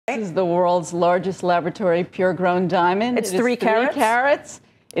This is the world's largest laboratory pure-grown diamond. It's 3 carats? 3 carats.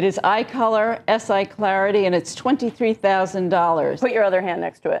 It is eye color, SI clarity, and it's $23,000. Put your other hand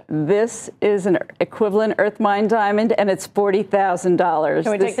next to it. This is an equivalent Earth mine diamond, and it's $40,000.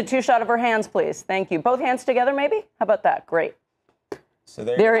 Can we take the 2 shot of her hands, please? Thank you. Both hands together, maybe? How about that? Great. So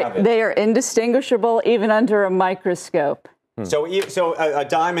there you have it. They are indistinguishable even under a microscope. So a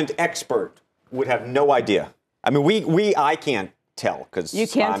diamond expert would have no idea. I mean, I can't tell because you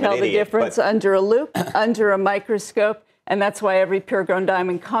can't I'm tell an the idiot, difference under a loupe, under a microscope. And that's why every pure-grown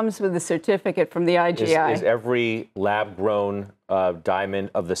diamond comes with a certificate from the IGI. Is every lab-grown diamond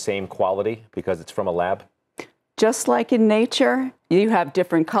of the same quality because it's from a lab? Just like in nature, you have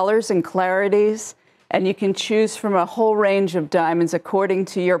different colors and clarities, and you can choose from a whole range of diamonds according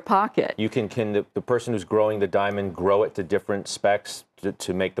to your pocket. You can the person who's growing the diamond grow it to different specs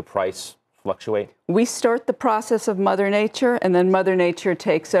to make the price fluctuate? We start the process of Mother Nature, and then Mother Nature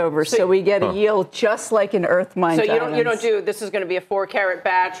takes over. So we get a yield just like an Earth mine diamond. So you don't do, this is going to be a 4-carat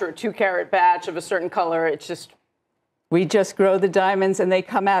batch or a 2-carat batch of a certain color. It's just... We just grow the diamonds, and they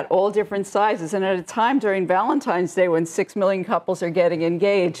come out all different sizes. And at a time during Valentine's Day when 6 million couples are getting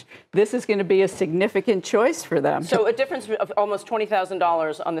engaged, this is going to be a significant choice for them. So a difference of almost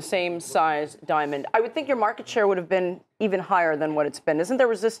 $20,000 on the same size diamond. I would think your market share would have been even higher than what it's been. Isn't there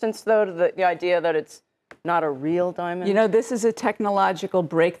resistance, though, to the idea that it's not a real diamond? You know, this is a technological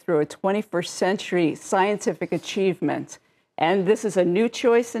breakthrough, a 21st century scientific achievement. And this is a new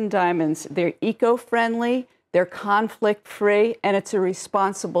choice in diamonds. They're eco-friendly. They're conflict-free, and it's a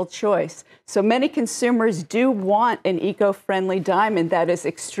responsible choice. So many consumers do want an eco-friendly diamond that is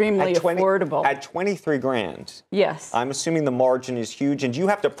extremely affordable. At 23 grand. Yes. I'm assuming the margin is huge, and do you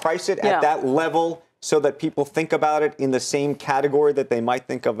have to price it at that level so that people think about it in the same category that they might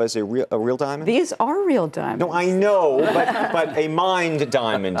think of as a real diamond? These are real diamonds. No, I know, but a mined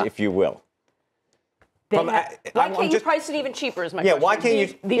diamond, if you will. Why can't you price it even cheaper is my question. Yeah, why can't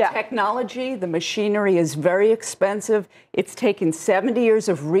you? The technology, the machinery is very expensive. It's taken 70 years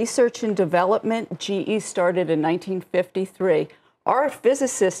of research and development. GE started in 1953. Our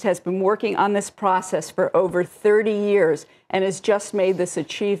physicist has been working on this process for over 30 years and has just made this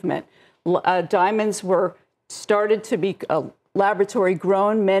achievement. Diamonds were started to be laboratory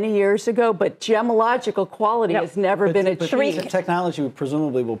grown many years ago, but gemological quality has never been achieved. The technology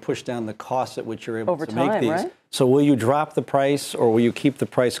presumably will push down the cost at which you're able over to time, make these. Right? So will you drop the price, or will you keep the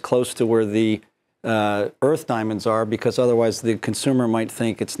price close to where the Earth diamonds are? Because otherwise the consumer might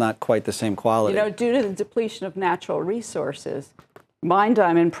think it's not quite the same quality. You know, due to the depletion of natural resources, mine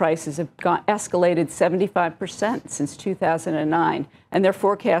diamond prices have escalated 75% since 2009, and they're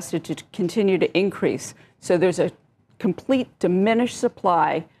forecasted to continue to increase. So there's a complete diminished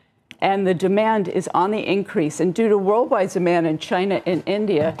supply, and the demand is on the increase. And due to worldwide demand in China and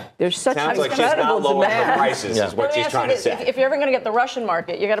India, there's such incredible demand. Sounds like she's not lowering the prices, is what she's trying to say. If you're ever going to get the Russian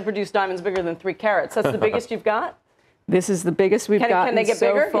market, you got to produce diamonds bigger than 3 carats. That's the biggest you've got? This is the biggest we've gotten so far. Can they get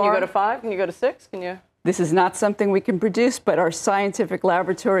bigger? Can you go to 5? Can you go to 6? Can you? This is not something we can produce, but our scientific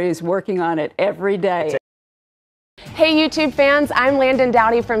laboratory is working on it every day. Hey YouTube fans, I'm Landon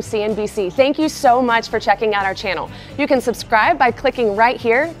Dowdy from CNBC. Thank you so much for checking out our channel. You can subscribe by clicking right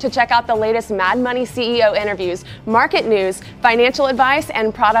here to check out the latest Mad Money CEO interviews, market news, financial advice,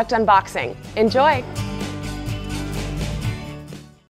 and product unboxing. Enjoy!